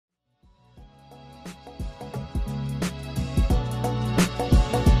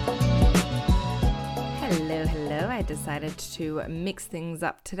I decided to mix things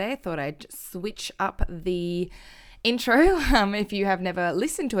up today. Thought I'd switch up the intro. If you have never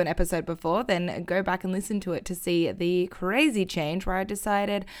listened to an episode before, then go back and listen to it to see the crazy change where I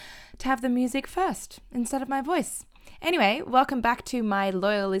decided to have the music first instead of my voice. Anyway, welcome back to my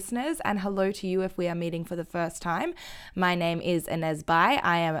loyal listeners, and hello to you if we are meeting for the first time. My name is Inez Bai.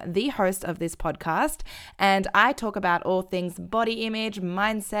 I am the host of this podcast, and I talk about all things body image,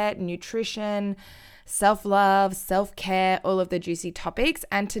 mindset, nutrition, self-love, self-care, all of the juicy topics.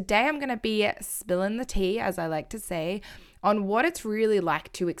 And today I'm going to be spilling the tea, as I like to say, on what it's really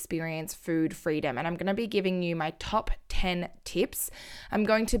like to experience food freedom. And I'm going to be giving you my top 10 tips. I'm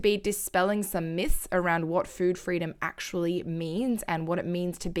going to be dispelling some myths around what food freedom actually means and what it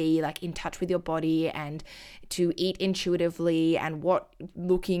means to be like in touch with your body and to eat intuitively and what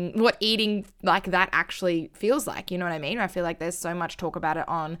eating like that actually feels like. You know what I mean? I feel like there's so much talk about it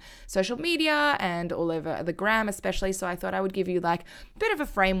on social media and all over the gram especially. So I thought I would give you like a bit of a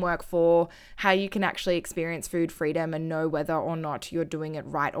framework for how you can actually experience food freedom and know whether or not you're doing it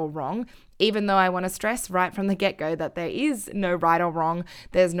right or wrong. Even though I want to stress right from the get-go that there is no right or wrong,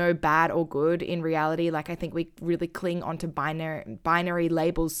 there's no bad or good in reality. Like I think we really cling onto binary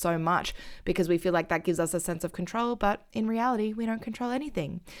labels so much because we feel like that gives us a sense of control, but in reality, we don't control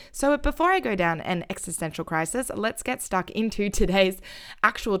anything. So before I go down an existential crisis, let's get stuck into today's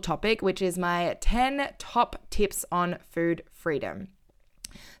actual topic, which is my 10 top tips on food freedom.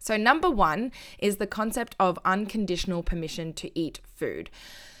 So number 1 is the concept of unconditional permission to eat food.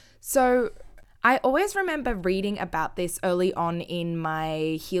 So I always remember reading about this early on in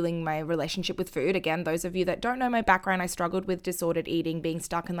my healing my relationship with food. Again, those of you that don't know my background, I struggled with disordered eating, being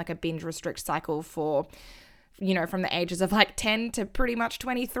stuck in like a binge restrict cycle for, from the ages of like 10 to pretty much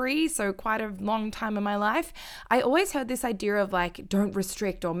 23, so quite a long time in my life. I always heard this idea of like, don't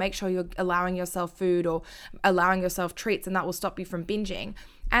restrict or make sure you're allowing yourself food or allowing yourself treats and that will stop you from binging.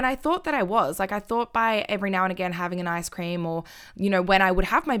 And I thought that I thought by every now and again having an ice cream or, when I would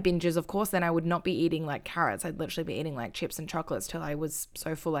have my binges, of course, then I would not be eating like carrots. I'd literally be eating like chips and chocolates till I was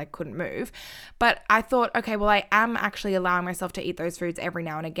so full I couldn't move. But I thought, okay, well, I am actually allowing myself to eat those foods every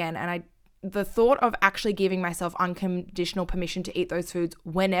now and again. And the thought of actually giving myself unconditional permission to eat those foods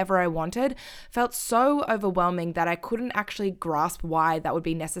whenever I wanted felt so overwhelming that I couldn't actually grasp why that would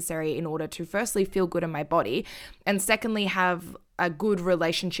be necessary in order to firstly feel good in my body and secondly have a good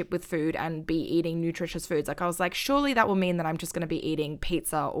relationship with food and be eating nutritious foods. Like I was like, surely that will mean that I'm just going to be eating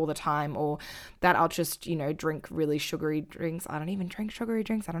pizza all the time or that I'll just, drink really sugary drinks. I don't even drink sugary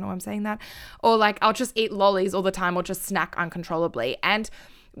drinks. I don't know why I'm saying that. Or like I'll just eat lollies all the time or just snack uncontrollably. And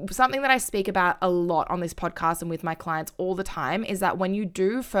something that I speak about a lot on this podcast and with my clients all the time is that when you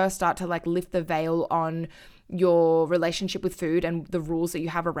do first start to like lift the veil on your relationship with food and the rules that you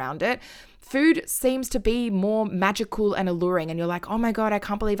have around it, food seems to be more magical and alluring. And you're like, oh my God, I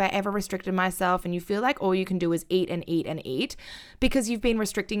can't believe I ever restricted myself. And you feel like all you can do is eat and eat and eat because you've been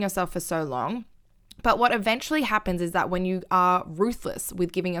restricting yourself for so long. But what eventually happens is that when you are ruthless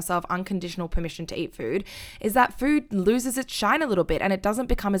with giving yourself unconditional permission to eat food, is that food loses its shine a little bit and it doesn't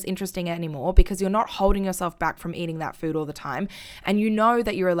become as interesting anymore because you're not holding yourself back from eating that food all the time. And you know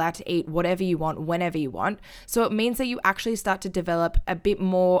that you're allowed to eat whatever you want, whenever you want. So it means that you actually start to develop a bit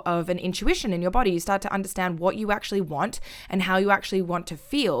more of an intuition in your body. You start to understand what you actually want and how you actually want to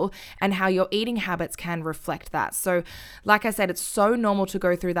feel and how your eating habits can reflect that. So like I said, it's so normal to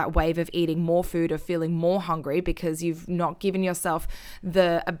go through that wave of eating more food, of feeling more hungry because you've not given yourself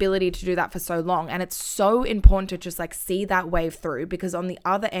the ability to do that for so long. And it's so important to just like see that wave through because on the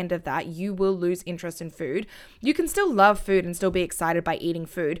other end of that, you will lose interest in food. You can still love food and still be excited by eating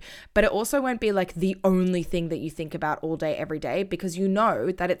food, but it also won't be like the only thing that you think about all day, every day, because you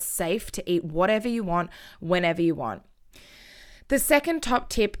know that it's safe to eat whatever you want, whenever you want. The second top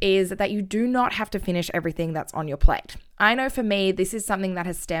tip is that you do not have to finish everything that's on your plate. I know for me, this is something that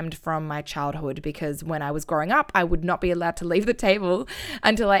has stemmed from my childhood because when I was growing up, I would not be allowed to leave the table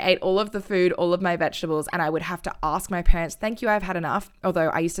until I ate all of the food, all of my vegetables, and I would have to ask my parents, thank you, I've had enough. Although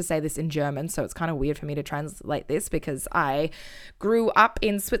I used to say this in German, so it's kind of weird for me to translate this because I grew up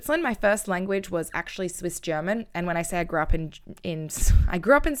in Switzerland. My first language was actually Swiss German. And when I say I grew up in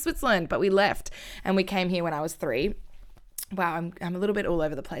Switzerland, but we left and we came here when I was 3. Wow, I'm a little bit all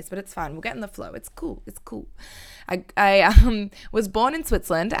over the place, but it's fine. We'll get in the flow. It's cool. I was born in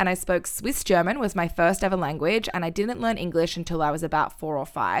Switzerland and I spoke Swiss German, was my first ever language, and I didn't learn English until I was about 4 or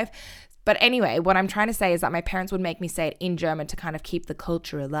 5. But anyway, what I'm trying to say is that my parents would make me say it in German to kind of keep the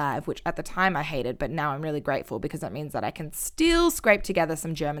culture alive, which at the time I hated, but now I'm really grateful because that means that I can still scrape together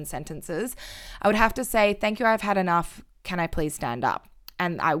some German sentences. I would have to say, thank you, I've had enough. Can I please stand up?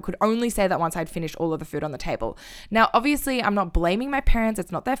 And I could only say that once I'd finished all of the food on the table. Now, obviously, I'm not blaming my parents.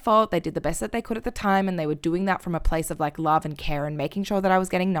 It's not their fault. They did the best that they could at the time, and they were doing that from a place of like love and care and making sure that I was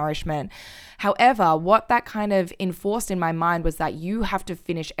getting nourishment. However, what that kind of enforced in my mind was that you have to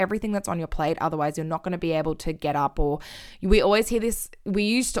finish everything that's on your plate. Otherwise, you're not going to be able to get up. Or we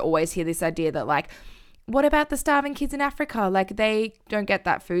used to always hear this idea that like, what about the starving kids in Africa? Like they don't get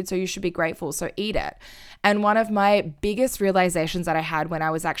that food, so you should be grateful, so eat it. And one of my biggest realizations that I had when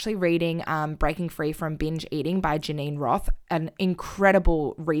I was actually reading Breaking Free from Binge Eating by Janine Roth, an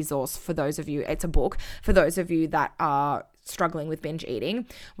incredible resource for those of you, it's a book, for those of you that are struggling with binge eating,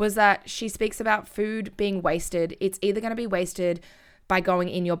 was that she speaks about food being wasted. It's either going to be wasted by going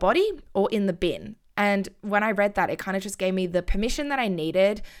in your body or in the bin. And when I read that, it kind of just gave me the permission that I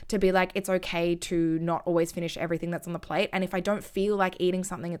needed to be like, it's okay to not always finish everything that's on the plate. And if I don't feel like eating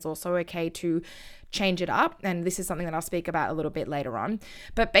something, it's also okay to change it up. And this is something that I'll speak about a little bit later on.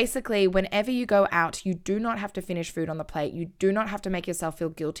 But basically, whenever you go out, you do not have to finish food on the plate. You do not have to make yourself feel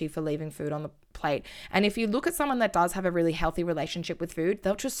guilty for leaving food on the plate. And if you look at someone that does have a really healthy relationship with food,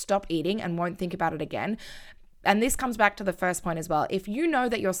 they'll just stop eating and won't think about it again. And this comes back to the first point as well. If you know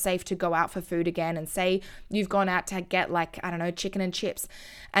that you're safe to go out for food again, and say you've gone out to get like, I don't know, chicken and chips.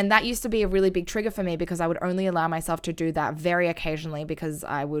 And that used to be a really big trigger for me because I would only allow myself to do that very occasionally because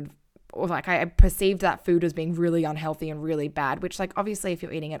I perceived that food as being really unhealthy and really bad, which like obviously if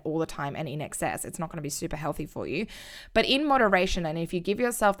you're eating it all the time and in excess, it's not going to be super healthy for you. But in moderation, and if you give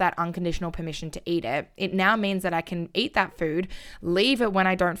yourself that unconditional permission to eat it, it now means that I can eat that food, leave it when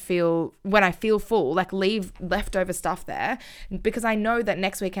I feel full, like leave leftover stuff there, because I know that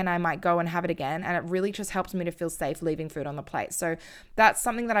next weekend I might go and have it again. And it really just helps me to feel safe leaving food on the plate. So that's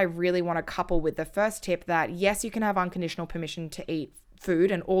something that I really want to couple with the first tip, that yes, you can have unconditional permission to eat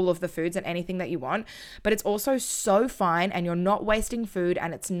food and all of the foods and anything that you want, but it's also so fine and you're not wasting food,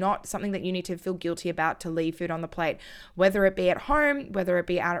 and it's not something that you need to feel guilty about to leave food on the plate, whether it be at home, whether it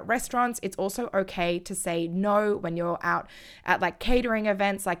be out at restaurants. It's also okay to say no when you're out at like catering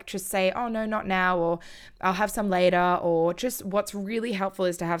events, like just say, oh no, not now, or I'll have some later, or just what's really helpful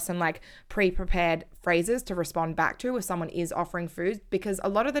is to have some like pre-prepared phrases to respond back to if someone is offering food, because a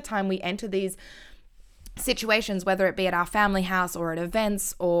lot of the time we enter these situations, whether it be at our family house or at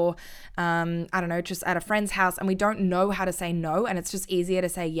events or I don't know, just at a friend's house, and we don't know how to say no, and it's just easier to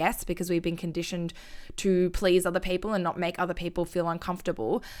say yes because we've been conditioned to please other people and not make other people feel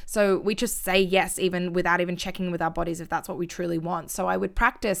uncomfortable. So we just say yes even without even checking with our bodies if that's what we truly want. So I would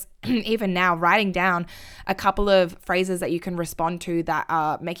practice even now writing down a couple of phrases that you can respond to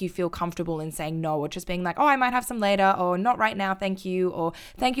that make you feel comfortable in saying no, or just being like, oh, I might have some later, or not right now, thank you, or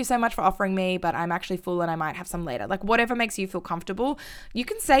thank you so much for offering me, but I'm actually full and I might have some later. Like whatever makes you feel comfortable. You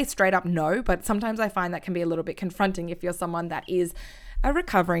can say straight up no, but sometimes I find that can be a little bit confronting if you're someone that is a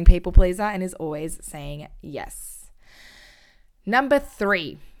recovering people pleaser and is always saying yes. Number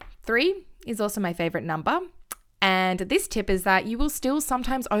 3. 3 is also my favorite number. And this tip is that you will still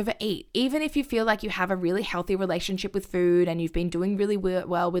sometimes overeat, even if you feel like you have a really healthy relationship with food and you've been doing really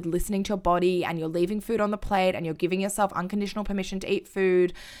well with listening to your body and you're leaving food on the plate and you're giving yourself unconditional permission to eat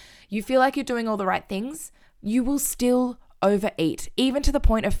food. You feel like you're doing all the right things, you will still overeat, even to the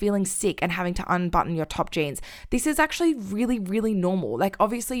point of feeling sick and having to unbutton your top jeans. This is actually really, really normal. Like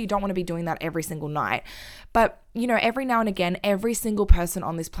obviously you don't want to be doing that every single night, but you know, every now and again, every single person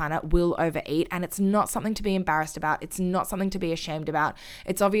on this planet will overeat, and it's not something to be embarrassed about. It's not something to be ashamed about.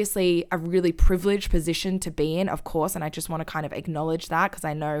 It's obviously a really privileged position to be in, of course, and I just want to kind of acknowledge that because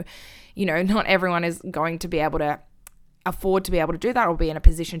I know, you know, not everyone is going to be able to afford to be able to do that or be in a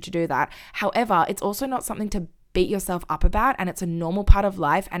position to do that. However, it's also not something to beat yourself up about, and it's a normal part of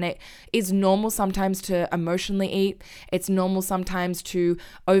life, and it is normal sometimes to emotionally eat. It's normal sometimes to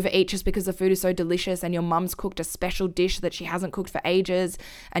overeat just because the food is so delicious and your mum's cooked a special dish that she hasn't cooked for ages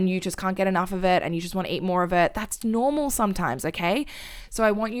and you just can't get enough of it and you just want to eat more of it. That's normal sometimes, okay? So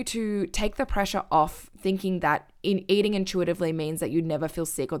I want you to take the pressure off thinking that in eating intuitively means that you never feel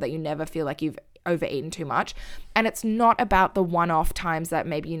sick or that you never feel like you've overeaten too much. And it's not about the one-off times that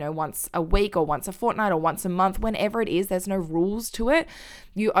maybe, you know, once a week or once a fortnight or once a month, whenever it is, there's no rules to it.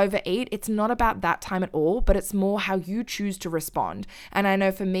 You overeat. It's not about that time at all, but it's more how you choose to respond. And I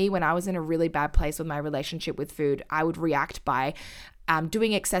know for me, when I was in a really bad place with my relationship with food, I would react by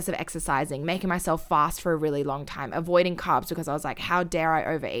doing excessive exercising, making myself fast for a really long time, avoiding carbs because I was like, how dare I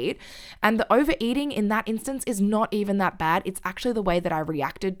overeat? And the overeating in that instance is not even that bad. It's actually the way that I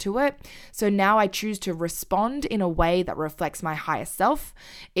reacted to it. So now I choose to respond in a way that reflects my higher self.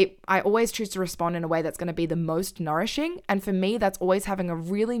 I always choose to respond in a way that's going to be the most nourishing. And for me, that's always having a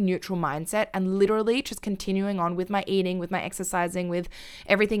really neutral mindset and literally just continuing on with my eating, with my exercising, with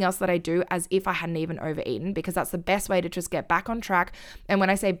everything else that I do as if I hadn't even overeaten, because that's the best way to just get back on track. And when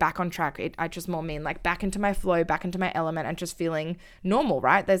I say back on track, I just more mean like back into my flow, back into my element, and just feeling normal,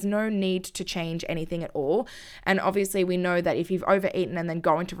 right? There's no need to change anything at all. And obviously we know that if you've overeaten and then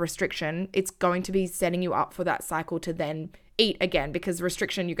go into restriction, it's going to be setting you up for that cycle to then eat again, because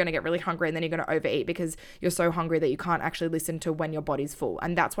restriction, you're going to get really hungry and then you're going to overeat because you're so hungry that you can't actually listen to when your body's full.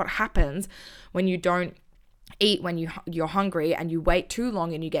 And that's what happens when you don't eat when you're hungry and you wait too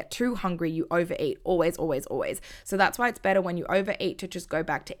long and you get too hungry, you overeat always. So that's why it's better when you overeat to just go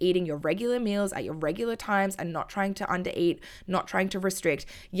back to eating your regular meals at your regular times and not trying to undereat, not trying to restrict.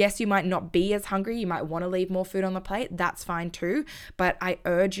 Yes, you might not be as hungry. You might want to leave more food on the plate. That's fine too. But I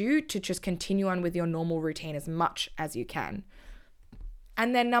urge you to just continue on with your normal routine as much as you can.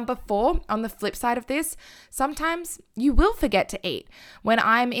 And then number 4, on the flip side of this, sometimes you will forget to eat. When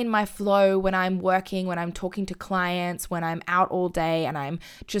I'm in my flow, when I'm working, when I'm talking to clients, when I'm out all day and I'm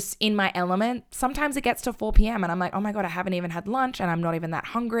just in my element, sometimes it gets to 4 p.m. and I'm like, oh my God, I haven't even had lunch and I'm not even that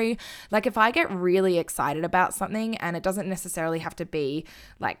hungry. Like if I get really excited about something, and it doesn't necessarily have to be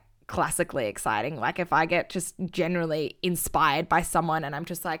like classically exciting, like if I get just generally inspired by someone and I'm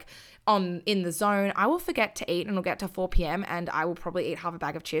just like in the zone, I will forget to eat and it'll get to 4 p.m. and I will probably eat half a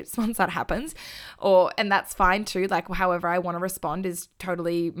bag of chips once that happens. And that's fine too. Like however I want to respond is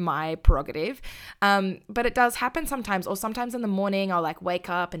totally my prerogative. But it does happen sometimes, or sometimes in the morning I'll like wake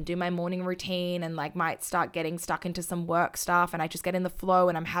up and do my morning routine and like might start getting stuck into some work stuff, and I just get in the flow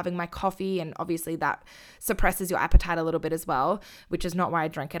and I'm having my coffee, and obviously that suppresses your appetite a little bit as well, which is not why I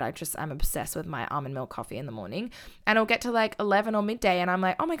drink it. I'm obsessed with my almond milk coffee in the morning, and I'll get to like 11 or midday and I'm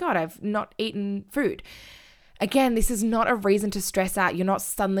like, oh my God, I've not eaten food. Again, this is not a reason to stress out. You're not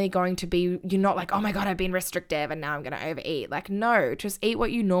like, oh my God, I've been restrictive and now I'm going to overeat. Like, no, just eat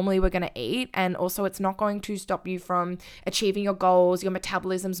what you normally were going to eat. And also it's not going to stop you from achieving your goals. Your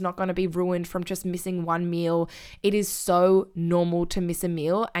metabolism's not going to be ruined from just missing one meal. It is so normal to miss a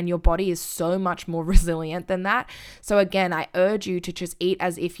meal, and your body is so much more resilient than that. So again, I urge you to just eat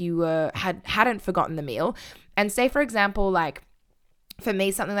as if you hadn't forgotten the meal. And say, for example, like, for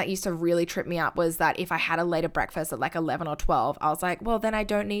me, something that used to really trip me up was that if I had a later breakfast at like 11 or 12, I was like, well, then I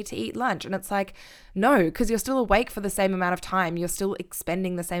don't need to eat lunch. And it's like, no, because you're still awake for the same amount of time. You're still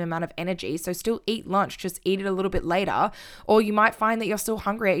expending the same amount of energy. So still eat lunch, just eat it a little bit later. Or you might find that you're still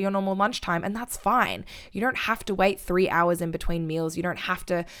hungry at your normal lunchtime, and that's fine. You don't have to wait 3 hours in between meals. You don't have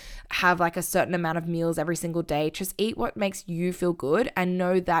to have like a certain amount of meals every single day. Just eat what makes you feel good, and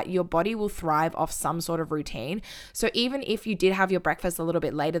know that your body will thrive off some sort of routine. So even if you did have your breakfast a little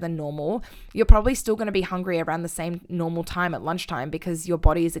bit later than normal, you're probably still going to be hungry around the same normal time at lunchtime, because your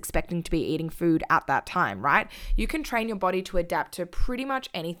body is expecting to be eating food at that time, right? You can train your body to adapt to pretty much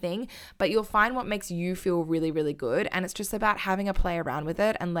anything, but you'll find what makes you feel really, really good. And it's just about having a play around with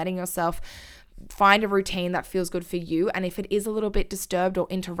it and letting yourself find a routine that feels good for you. And if it is a little bit disturbed or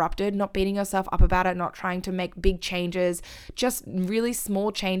interrupted, not beating yourself up about it, not trying to make big changes, just really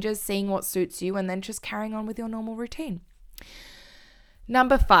small changes, seeing what suits you, and then just carrying on with your normal routine.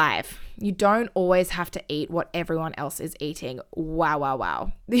 Number 5, you don't always have to eat what everyone else is eating.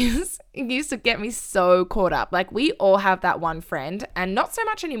 Wow. This used to get me so caught up. Like, we all have that one friend, and not so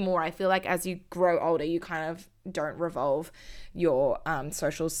much anymore. I feel like as you grow older, you kind of don't revolve your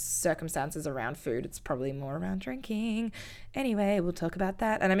social circumstances around food. It's probably more around drinking. Anyway, we'll talk about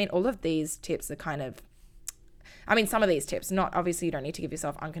that. And I mean, all of these tips are some of these tips, not obviously you don't need to give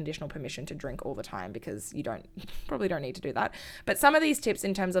yourself unconditional permission to drink all the time, because you probably don't need to do that. But some of these tips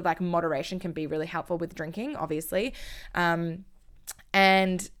in terms of like moderation can be really helpful with drinking, obviously. But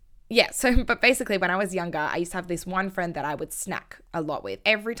basically when I was younger, I used to have this one friend that I would snack a lot with.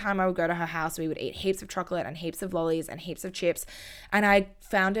 Every time I would go to her house, we would eat heaps of chocolate and heaps of lollies and heaps of chips. And I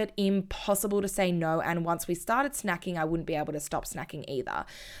found it impossible to say no. And once we started snacking, I wouldn't be able to stop snacking either.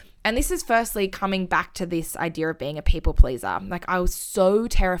 And this is firstly coming back to this idea of being a people pleaser. Like, I was so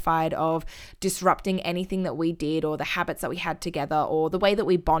terrified of disrupting anything that we did, or the habits that we had together, or the way that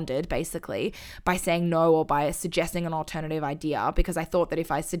we bonded, basically, by saying no or by suggesting an alternative idea, because I thought that if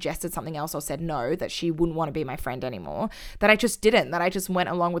I suggested something else or said no, that she wouldn't want to be my friend anymore. That I just didn't, that I just went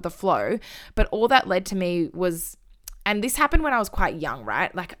along with the flow. But all that led to me was And this happened when I was quite young,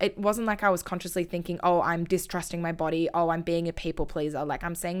 right? Like, it wasn't like I was consciously thinking, oh, I'm distrusting my body. Oh, I'm being a people pleaser. Like,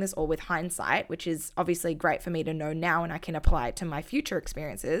 I'm saying this all with hindsight, which is obviously great for me to know now, and I can apply it to my future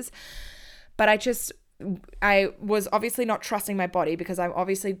experiences. But I was obviously not trusting my body, because I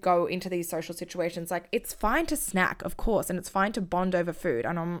obviously go into these social situations. Like, it's fine to snack, of course, and it's fine to bond over food.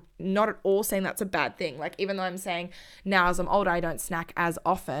 And I'm not at all saying that's a bad thing. Like, even though I'm saying now as I'm older, I don't snack as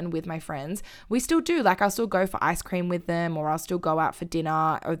often with my friends, we still do. Like, I'll still go for ice cream with them, or I'll still go out for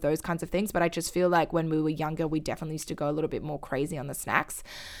dinner, or those kinds of things. But I just feel like when we were younger, we definitely used to go a little bit more crazy on the snacks.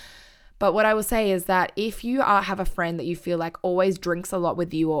 But what I will say is that if you have a friend that you feel like always drinks a lot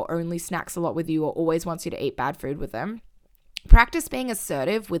with you, or only snacks a lot with you, or always wants you to eat bad food with them, practice being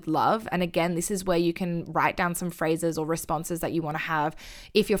assertive with love. And again, this is where you can write down some phrases or responses that you want to have.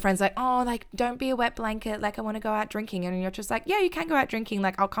 If your friend's like, oh, like, don't be a wet blanket, like, I want to go out drinking, and you're just like, yeah, you can go out drinking,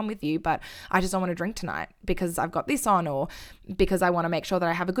 like, I'll come with you, but I just don't want to drink tonight because I've got this on, or because I want to make sure that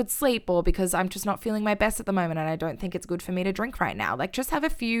I have a good sleep, or because I'm just not feeling my best at the moment and I don't think it's good for me to drink right now. Like, just have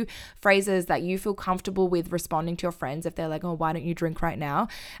a few phrases that you feel comfortable with responding to your friends if they're like, oh, why don't you drink right now?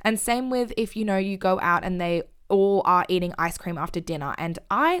 And same with if, you know, you go out and they all are eating ice cream after dinner. And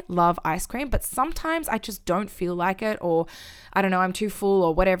I love ice cream, but sometimes I just don't feel like it, or I don't know, I'm too full,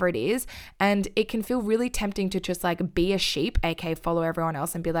 or whatever it is. And it can feel really tempting to just like be a sheep, aka follow everyone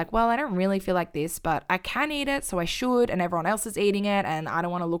else and be like, well, I don't really feel like this, but I can eat it, so I should, and everyone else is eating it, and I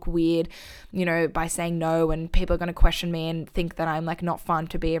don't want to look weird, you know, by saying no, and people are going to question me and think that I'm like not fun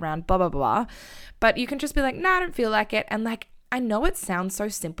to be around, blah, blah, blah. But you can just be like, no, I don't feel like it. And like, I know it sounds so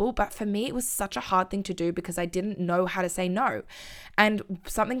simple, but for me, it was such a hard thing to do because I didn't know how to say no. And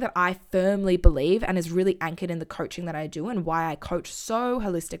something that I firmly believe and is really anchored in the coaching that I do, and why I coach so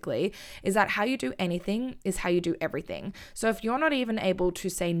holistically, is that how you do anything is how you do everything. So if you're not even able to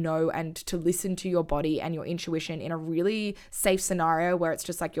say no and to listen to your body and your intuition in a really safe scenario where it's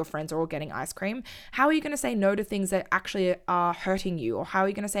just like your friends are all getting ice cream, how are you going to say no to things that actually are hurting you? Or how are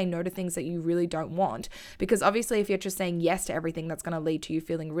you going to say no to things that you really don't want? Because obviously, if you're just saying yes to everything, that's going to lead to you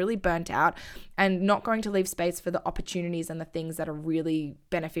feeling really burnt out and not going to leave space for the opportunities and the things that are really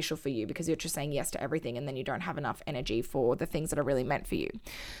beneficial for you, because you're just saying yes to everything and then you don't have enough energy for the things that are really meant for you.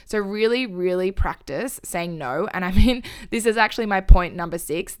 So really, really practice saying no. And I mean, this is actually my point number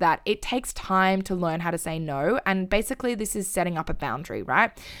 6, that it takes time to learn how to say no. And basically this is setting up a boundary,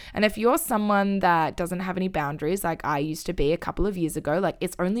 right? And if you're someone that doesn't have any boundaries, like I used to be a couple of years ago, like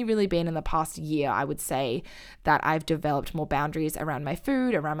it's only really been in the past year, I would say, that I've developed more boundaries around my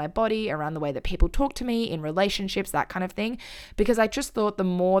food, around my body, around the way that people talk to me in relationships, that kind of thing. Because I just thought the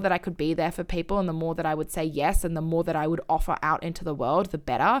more that I could be there for people, and the more that I would say yes, and the more that I would offer out into the world, the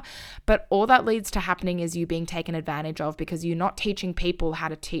better. But all that leads to happening is you being taken advantage of, because you're not teaching people how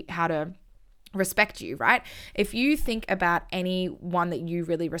to respect you, right? If you think about anyone that you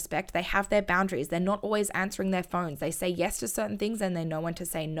really respect, they have their boundaries. They're not always answering their phones. They say yes to certain things and they know when to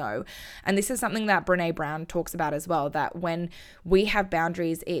say no. And this is something that Brene Brown talks about as well, that when we have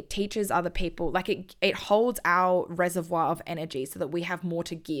boundaries, it teaches other people, like it holds our reservoir of energy so that we have more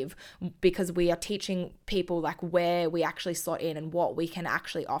to give, because we are teaching people like where we actually slot in and what we can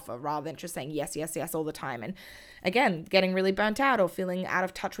actually offer, rather than just saying yes, yes, yes all the time. And again, getting really burnt out, or feeling out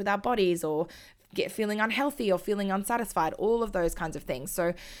of touch with our bodies, or feeling unhealthy, or feeling unsatisfied, all of those kinds of things.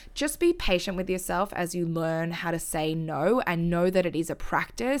 So just be patient with yourself as you learn how to say no, and know that it is a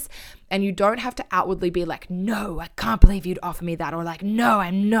practice, and you don't have to outwardly be like, no, I can't believe you'd offer me that, or like, no,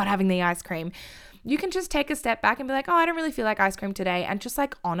 I'm not having the ice cream. You can just take a step back and be like, oh, I don't really feel like ice cream today, and just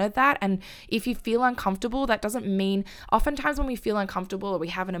like honor that. And if you feel uncomfortable, that doesn't mean, oftentimes when we feel uncomfortable or we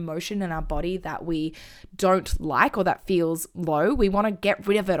have an emotion in our body that we don't like, or that feels low, we want to get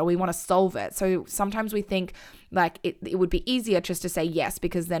rid of it, or we want to solve it. So sometimes we think like it would be easier just to say yes,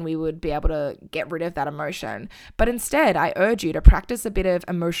 because then we would be able to get rid of that emotion. But instead, I urge you to practice a bit of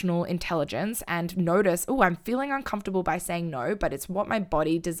emotional intelligence and notice, oh, I'm feeling uncomfortable by saying no, but it's what my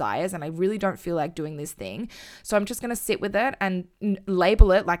body desires and I really don't feel like doing this thing. So I'm just going to sit with it and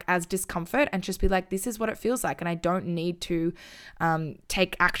label it like as discomfort, and just be like, this is what it feels like, and I don't need to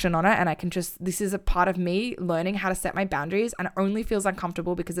take action on it. And I can just, this is a part of me learning how to set my boundaries, and it only feels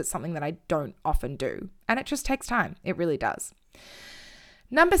uncomfortable because it's something that I don't often do. And it just takes time. It really does.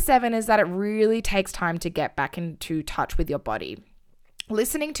 Number 7 is that it really takes time to get back into touch with your body.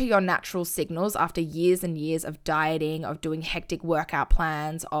 listening to your natural signals after years and years of dieting, of doing hectic workout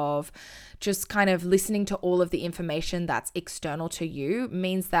plans, of just kind of listening to all of the information that's external to you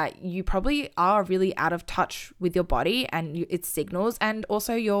means that you probably are really out of touch with your body and its signals, and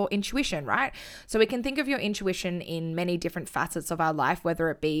also your intuition, right? So we can think of your intuition in many different facets of our life, whether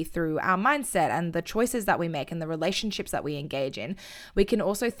it be through our mindset and the choices that we make and the relationships that we engage in. We can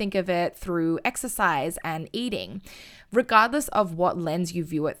also think of it through exercise and eating. Regardless of what lens you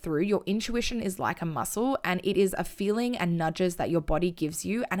view it through, your intuition is like a muscle, and it is a feeling and nudges that your body gives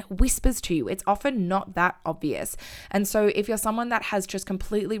you, and it whispers to you. It's often not that obvious. And so if you're someone that has just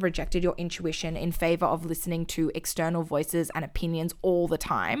completely rejected your intuition in favor of listening to external voices and opinions all the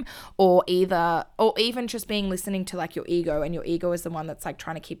time, or even just listening to like your ego, and your ego is the one that's like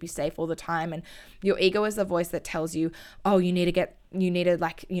trying to keep you safe all the time, and your ego is the voice that tells you, oh, you need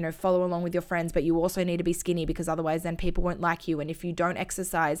to follow along with your friends, but you also need to be skinny because otherwise then people won't like you. And if you don't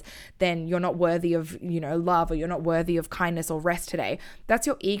exercise, then you're not worthy of, love, or you're not worthy of kindness or rest today. That's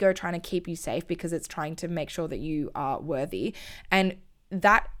your ego trying to keep you safe because it's trying to make sure that you are worthy. And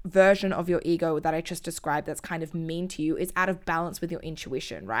that version of your ego that I just described that's kind of mean to you is out of balance with your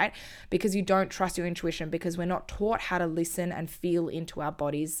intuition, right? Because you don't trust your intuition, because we're not taught how to listen and feel into our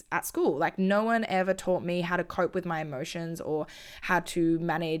bodies at school. Like, no one ever taught me how to cope with my emotions, or how to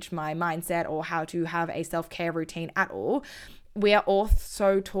manage my mindset, or how to have a self-care routine at all. We are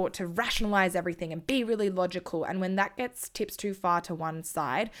also taught to rationalize everything and be really logical. And when that tips too far to one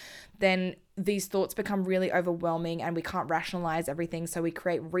side, then these thoughts become really overwhelming and we can't rationalize everything. So we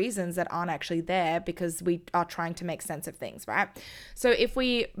create reasons that aren't actually there because we are trying to make sense of things, right? So if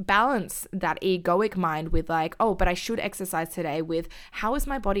we balance that egoic mind with like, oh, but I should exercise today, with how is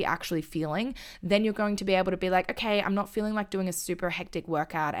my body actually feeling, then you're going to be able to be like, okay, I'm not feeling like doing a super hectic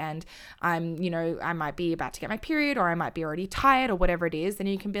workout, and I might be about to get my period, or I might be already tired, or whatever it is. Then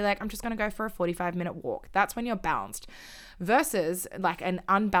you can be like, I'm just going to go for a 45-minute walk. That's when you're balanced. Versus like an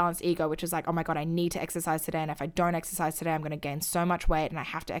unbalanced ego, which is like, oh my God, I need to exercise today. And if I don't exercise today, I'm going to gain so much weight and I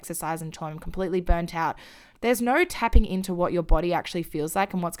have to exercise until I'm completely burnt out. There's no tapping into what your body actually feels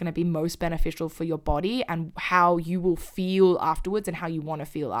like and what's going to be most beneficial for your body and how you will feel afterwards and how you want to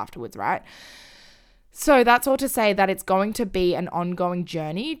feel afterwards, right? So that's all to say that it's going to be an ongoing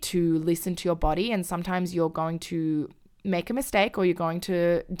journey to listen to your body. And sometimes you're going to make a mistake, or you're going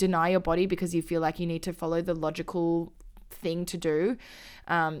to deny your body because you feel like you need to follow the logical thing to do,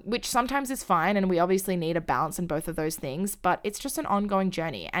 which sometimes is fine, and we obviously need a balance in both of those things, but it's just an ongoing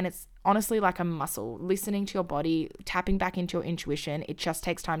journey, and it's honestly like a muscle. Listening to your body, tapping back into your intuition, it just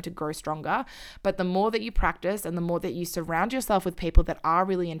takes time to grow stronger. But the more that you practice and the more that you surround yourself with people that are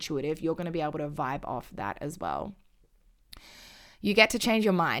really intuitive, you're going to be able to vibe off that as well. You get to change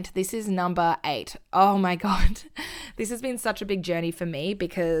your mind. This is number 8. Oh my God. This has been such a big journey for me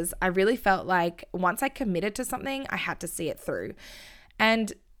because I really felt like once I committed to something, I had to see it through.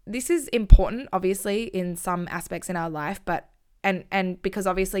 And this is important, obviously, in some aspects in our life, but and because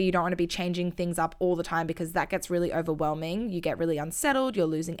obviously you don't want to be changing things up all the time because that gets really overwhelming. You get really unsettled, you're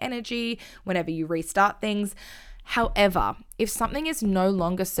losing energy whenever you restart things. However, if something is no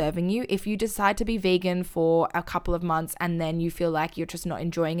longer serving you, if you decide to be vegan for a couple of months and then you feel like you're just not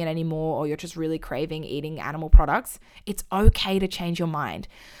enjoying it anymore, or you're just really craving eating animal products, it's okay to change your mind.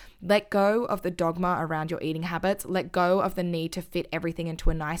 Let go of the dogma around your eating habits. Let go of the need to fit everything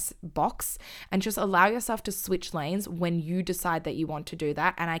into a nice box, and just allow yourself to switch lanes when you decide that you want to do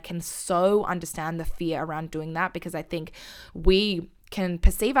that. And I can so understand the fear around doing that, because I think we can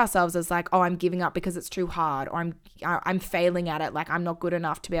perceive ourselves as like, oh, I'm giving up because it's too hard, or I'm failing at it, like I'm not good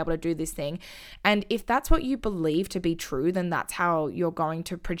enough to be able to do this thing. And if that's what you believe to be true, then that's how you're going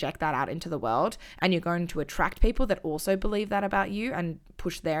to project that out into the world, and you're going to attract people that also believe that about you and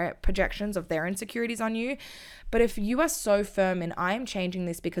push their projections of their insecurities on you. But if you are so firm in, I am changing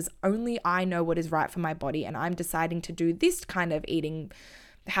this because only I know what is right for my body, and I'm deciding to do this kind of eating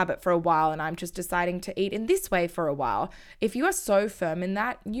habit for a while, and I'm just deciding to eat in this way for a while. If you are so firm in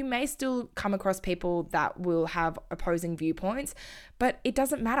that, you may still come across people that will have opposing viewpoints, but it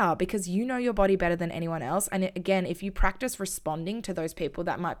doesn't matter because you know your body better than anyone else. And again, if you practice responding to those people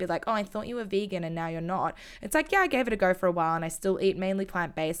that might be like, oh, I thought you were vegan and now you're not. It's like, yeah, I gave it a go for a while and I still eat mainly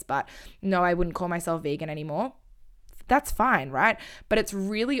plant-based, but no, I wouldn't call myself vegan anymore. that's fine, right? But it's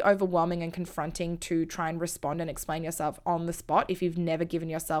really overwhelming and confronting to try and respond and explain yourself on the spot if you've never given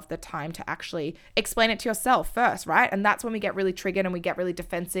yourself the time to actually explain it to yourself first, right? And that's when we get really triggered and we get really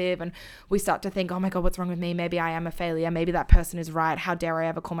defensive and we start to think, oh my God, what's wrong with me? Maybe I am a failure. Maybe that person is right. How dare I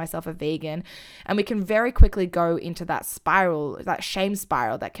ever call myself a vegan? And we can very quickly go into that spiral, that shame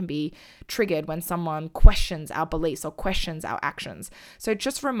spiral that can be triggered when someone questions our beliefs or questions our actions. So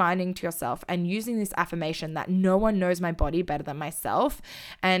just reminding to yourself and using this affirmation that no one knows my body better than myself,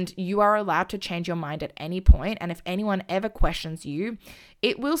 and you are allowed to change your mind at any point. And if anyone ever questions you,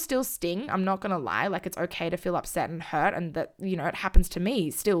 it will still sting. I'm not going to lie. Like, it's okay to feel upset and hurt. And that, it happens to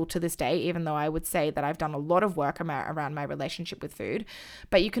me still to this day, even though I would say that I've done a lot of work around my relationship with food.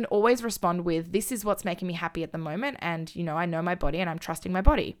 But you can always respond with, this is what's making me happy at the moment. And, I know my body and I'm trusting my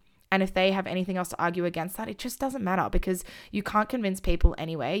body. And if they have anything else to argue against that, it just doesn't matter, because you can't convince people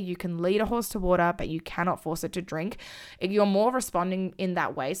anyway. You can lead a horse to water, but you cannot force it to drink. You're more responding in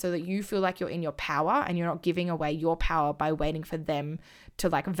that way so that you feel like you're in your power and you're not giving away your power by waiting for them to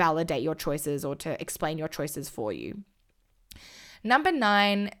validate your choices or to explain your choices for you. Number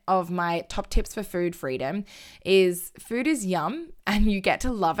 9 of my top tips for food freedom is food is yum and you get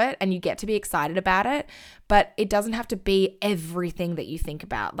to love it and you get to be excited about it, but it doesn't have to be everything that you think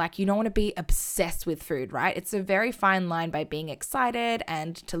about. Like, you don't want to be obsessed with food, right? It's a very fine line by being excited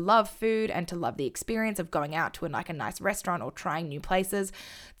and to love food and to love the experience of going out to a nice restaurant or trying new places.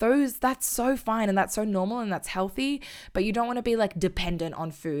 That's so fine and that's so normal and that's healthy, but you don't want to be dependent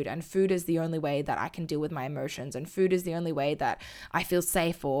on food, and food is the only way that I can deal with my emotions, and food is the only way that I feel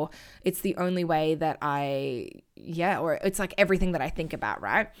safe, or it's the only way that or it's everything that I think about,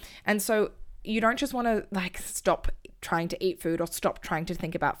 right? And so you don't just want to stop trying to eat food or stop trying to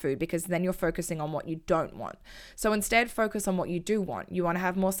think about food, because then you're focusing on what you don't want. So instead, focus on what you do want. You want to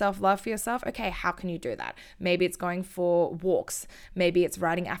have more self-love for yourself? Okay, how can you do that? Maybe it's going for walks. Maybe it's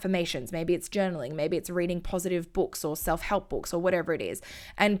writing affirmations. Maybe it's journaling. Maybe it's reading positive books or self-help books or whatever it is.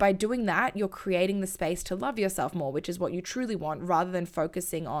 And by doing that, you're creating the space to love yourself more, which is what you truly want, rather than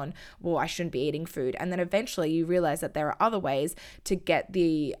focusing on, well, I shouldn't be eating food. And then eventually you realize that there are other ways to get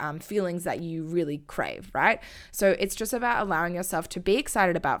the feelings that you really crave, right? So it's just about allowing yourself to be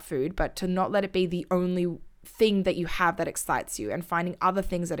excited about food, but to not let it be the only thing that you have that excites you, and finding other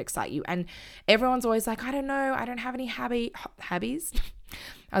things that excite you. And everyone's always like, I don't know, I don't have any hobbies.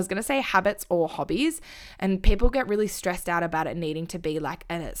 I was going to say habits or hobbies, and people get really stressed out about it needing to be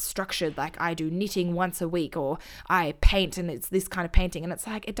structured, like I do knitting once a week, or I paint and it's this kind of painting. And it's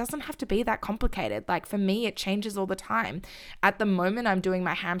it doesn't have to be that complicated. For me, it changes all the time. At the moment, I'm doing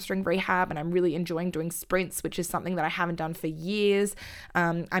my hamstring rehab and I'm really enjoying doing sprints, which is something that I haven't done for years.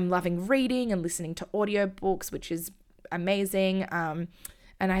 I'm loving reading and listening to audiobooks, which is amazing.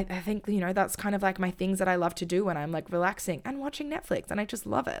 And I think, that's kind of my things that I love to do when I'm relaxing and watching Netflix, and I just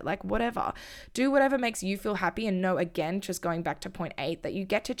love it. Whatever. Do whatever makes you feel happy, and know, again, just going back to point 8, that you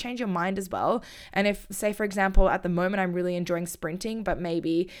get to change your mind as well. And if, say, for example, at the moment I'm really enjoying sprinting, but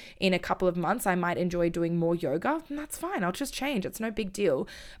maybe in a couple of months I might enjoy doing more yoga, then that's fine. I'll just change. It's no big deal.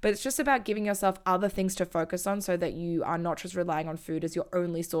 But it's just about giving yourself other things to focus on so that you are not just relying on food as your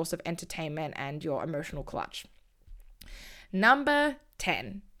only source of entertainment and your emotional clutch. Number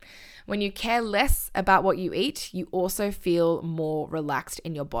 10. When you care less about what you eat, you also feel more relaxed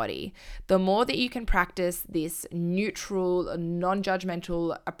in your body. The more that you can practice this neutral,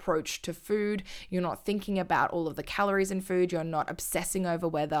 non-judgmental approach to food, you're not thinking about all of the calories in food, you're not obsessing over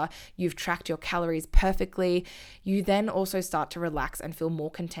whether you've tracked your calories perfectly, you then also start to relax and feel more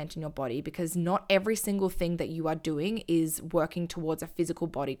content in your body, because not every single thing that you are doing is working towards a physical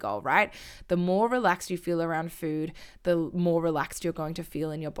body goal, right? The more relaxed you feel around food, the more relaxed you're going to feel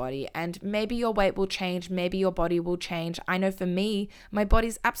in your body. And maybe your weight will change, maybe your body will change. I know for me, my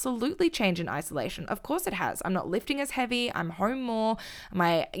body's absolutely changed in isolation. Of course it has. I'm not lifting as heavy, I'm home more.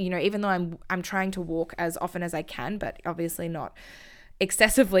 Even though I'm trying to walk as often as I can, but obviously not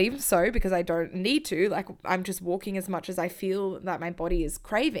excessively so, because I don't need to. I'm just walking as much as I feel that my body is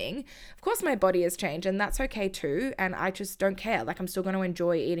craving. Of course my body has changed, and that's okay too, and I just don't care. I'm still going to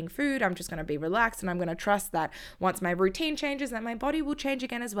enjoy eating food. I'm just going to be relaxed, and I'm going to trust that once my routine changes, that my body will change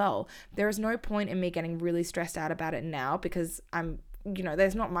again as well. There is no point in me getting really stressed out about it now, because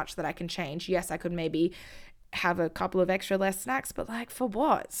there's not much that I can change. Yes, I could maybe have a couple of extra less snacks, but for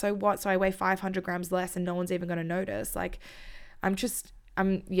what? So what? So I weigh 500 grams less and no one's even going to notice. I'm just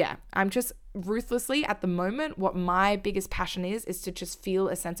ruthlessly at the moment, what my biggest passion is to just feel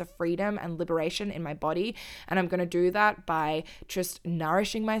a sense of freedom and liberation in my body. And I'm going to do that by just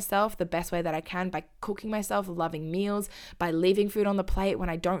nourishing myself the best way that I can, by cooking myself loving meals, by leaving food on the plate when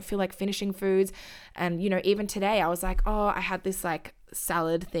I don't feel like finishing foods. And, even today I was like, oh, I had this like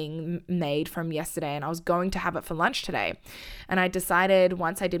salad thing made from yesterday and I was going to have it for lunch today. And I decided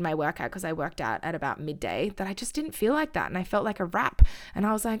once I did my workout, because I worked out at about midday, that I just didn't feel like that. And I felt like a wrap. And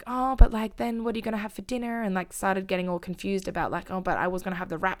I was like, oh, but like, then what are you going to have for dinner? And like started getting all confused about like, oh, but I was going to have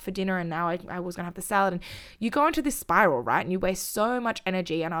the wrap for dinner and now I was going to have the salad. And you go into this spiral, right? And you waste so much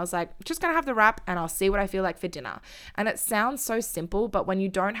energy. And I was like, just going to have the wrap and I'll see what I feel like for dinner. And it sounds so simple, but when you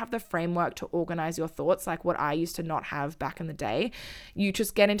don't have the framework to organize your thoughts, like what I used to not have back in the day, you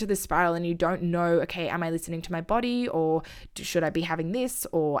just get into this spiral and you don't know, okay, am I listening to my body, or should I be having this,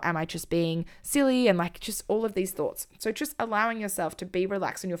 or am I just being silly, and like just all of these thoughts. So just allowing yourself to be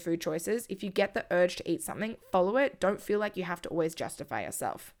relaxed in your food choices. If you get the urge to eat something, follow it. Don't feel like you have to always justify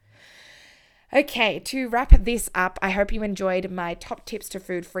yourself. Okay, to wrap this up, I hope you enjoyed my top tips to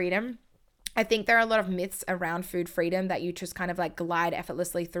food freedom. I think there are a lot of myths around food freedom, that you just kind of like glide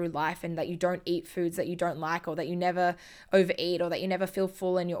effortlessly through life and that you don't eat foods that you don't like, or that you never overeat, or that you never feel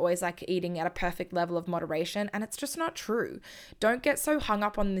full and you're always like eating at a perfect level of moderation. And it's just not true. Don't get so hung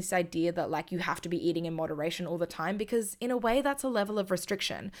up on this idea that like you have to be eating in moderation all the time, because in a way that's a level of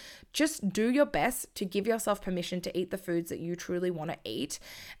restriction. Just do your best to give yourself permission to eat the foods that you truly want to eat,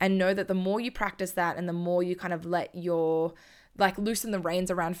 and know that the more you practice that and the more you kind of let your loosen the reins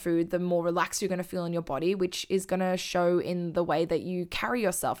around food, the more relaxed you're going to feel in your body, which is going to show in the way that you carry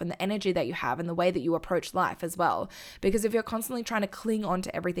yourself and the energy that you have and the way that you approach life as well. Because if you're constantly trying to cling on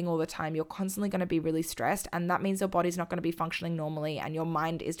to everything all the time, you're constantly going to be really stressed, and that means your body's not going to be functioning normally and your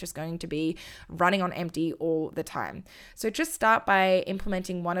mind is just going to be running on empty all the time. So just start by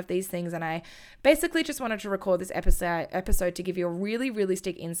implementing one of these things. And I basically just wanted to record this episode to give you a really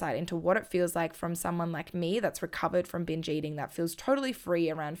realistic insight into what it feels like from someone like me that's recovered from binge eating, that feels totally free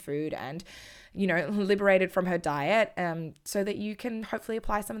around food and, liberated from her diet, so that you can hopefully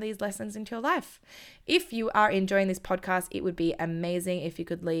apply some of these lessons into your life. If you are enjoying this podcast, it would be amazing if you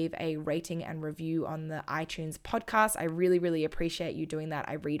could leave a rating and review on the iTunes podcast. I really, really appreciate you doing that.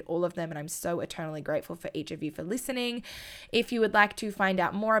 I read all of them and I'm so eternally grateful for each of you for listening. If you would like to find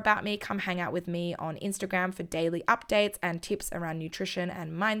out more about me, come hang out with me on Instagram for daily updates and tips around nutrition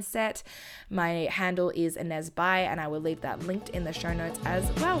and mindset. My handle is Inez Bai, and I will leave that linked in the show notes as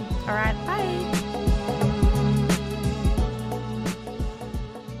well. All right, bye.